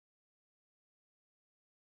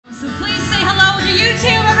So please say hello to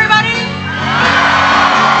YouTube, everybody.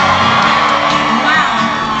 Wow.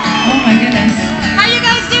 Oh my goodness. How you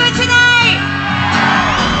guys doing tonight?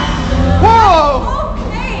 Whoa! Oh,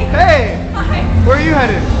 hey. Hey! Hi. Where are you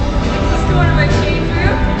headed? Just going to my change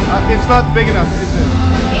room. It's not big enough, is it?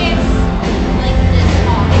 It's like this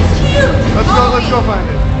tall. It's huge. Let's go find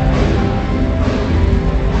it.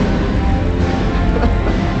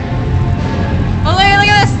 Oh, look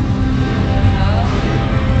at this.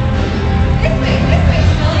 This way,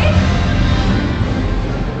 silly.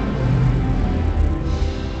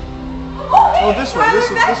 Oh, this way. This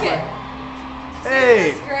way.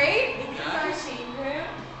 Hey. This is great. This is our change room.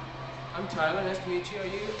 I'm Tyler. Nice to meet you. Are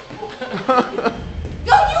you?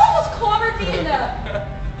 Yo, you almost clobbered me in the.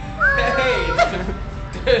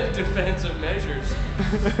 Hey, defensive measures.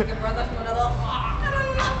 Your brother from another.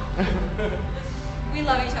 We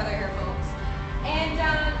love each other here, folks. And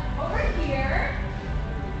over here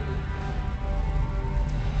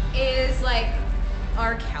is like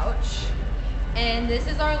our couch, and this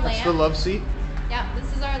is our lamp. That's the love seat. Yeah,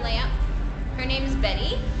 this is our lamp. Her name is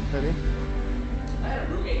Betty. Betty. I had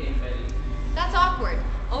a roommate named Betty. That's awkward.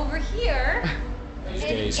 Over here,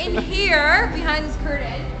 Days. in here, behind this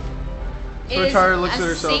curtain, So is Tara looks a at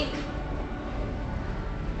herself. sink.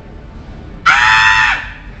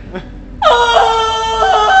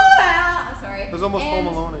 Oh! Sorry. It was almost And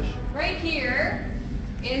Home Alone-ish. Right here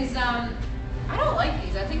is I don't like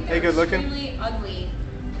these. I think they're Hey, good looking? extremely ugly.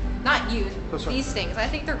 Not you. Those one. These things. I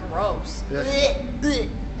think they're gross. Yes. And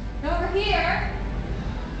over here.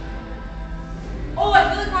 Oh, I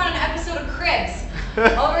feel like we're on an episode of Cribs.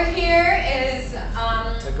 Over here is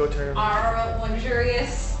Go turn it on. our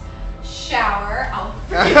luxurious shower.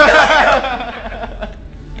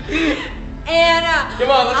 And Come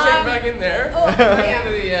on, let's take it back in there. Oh, yeah.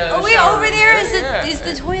 Into the, Oh wait, shower over room there there. is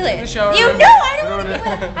the toilet. The shower You room. know I don't want to do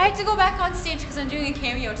that. I have to go back on stage because I'm doing a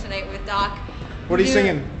cameo tonight with Doc. What are you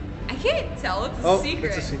singing? I can't tell. It's a Oh, secret.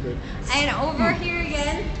 it's a secret. And over here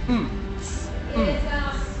again is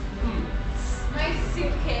my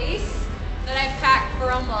suitcase that I packed for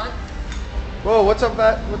a month. Whoa, what's up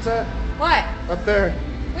that? What's that? What? Up there.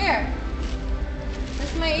 Where?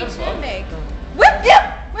 That's my That's H&M fun. bag. What?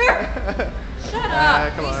 Yeah. Where? Shut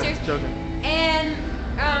up. Come Are you on, serious? joking. And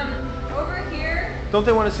over here. Don't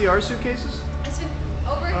they want to see our suitcases? So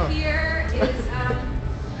over Oh. here is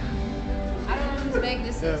I don't know whose bag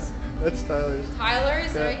this Yeah, is. that's Tyler's.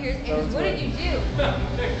 Tyler's Yeah, right here. that And one's what did mine. you do?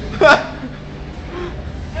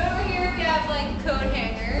 And over here we have like coat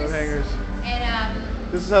hangers. Coat hangers. And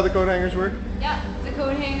This is how the coat hangers work? yeah, the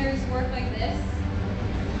coat hangers work like this.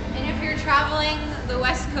 And if you're traveling the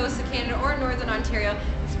west coast of Canada or northern Ontario,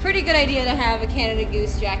 it's a pretty good idea to have a Canada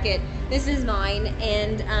Goose jacket. This is mine,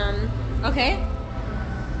 and okay.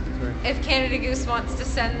 Sorry. If Canada Goose wants to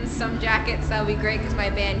send some jackets, that would be great because my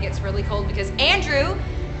band gets really cold because Andrew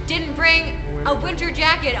didn't bring a winter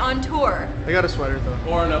jacket on tour. I got a sweater though.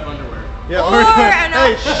 Or enough underwear. Yeah, Or enough,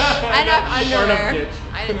 Hey, shh. enough Or enough underwear. ditch.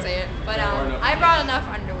 I didn't say it, but Or enough I ditch. brought enough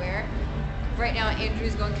underwear. Right now,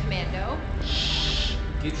 Andrew's going commando.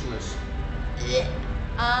 Ditchless. Hey,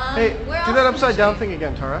 where do else that can I upside show down you? thing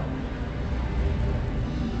again, Tara.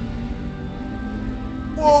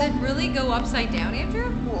 Does it really go upside down,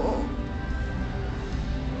 Andrew? Whoa.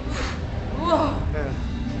 Whoa. Yeah.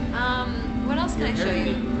 What else can I show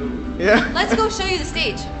you? Yeah. Let's go show you the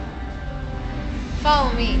stage.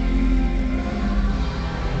 Follow me.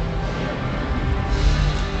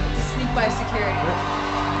 To sneak by security.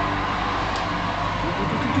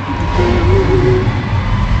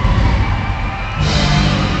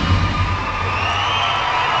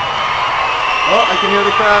 Oh, I can hear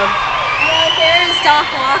the crowd. Oh, there's Doc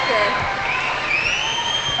Walker.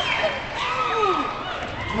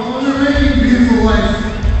 Well, it was a really beautiful life.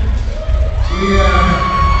 We,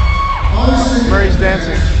 obviously, Murray's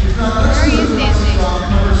dancing. we've got this Murray's is a dancing.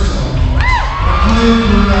 cover song.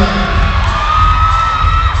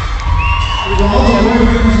 For all the award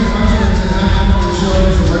winners and residents and have the show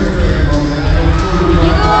is a very, very moment. I know You go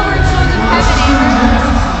over and show them Kevin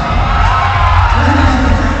Andrew.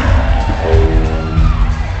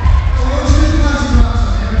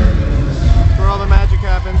 Where all the magic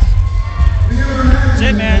happens. That's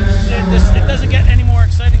it, man. It doesn't get any more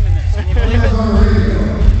exciting than this. Can you believe it?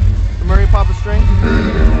 The Murray pop a string.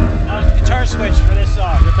 Guitar switch for this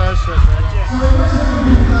song. Guitar switch, right?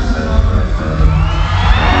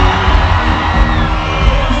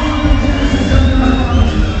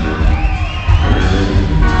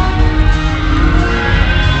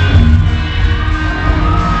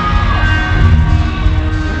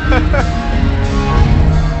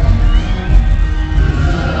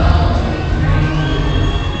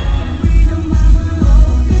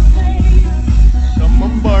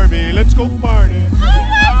 go party.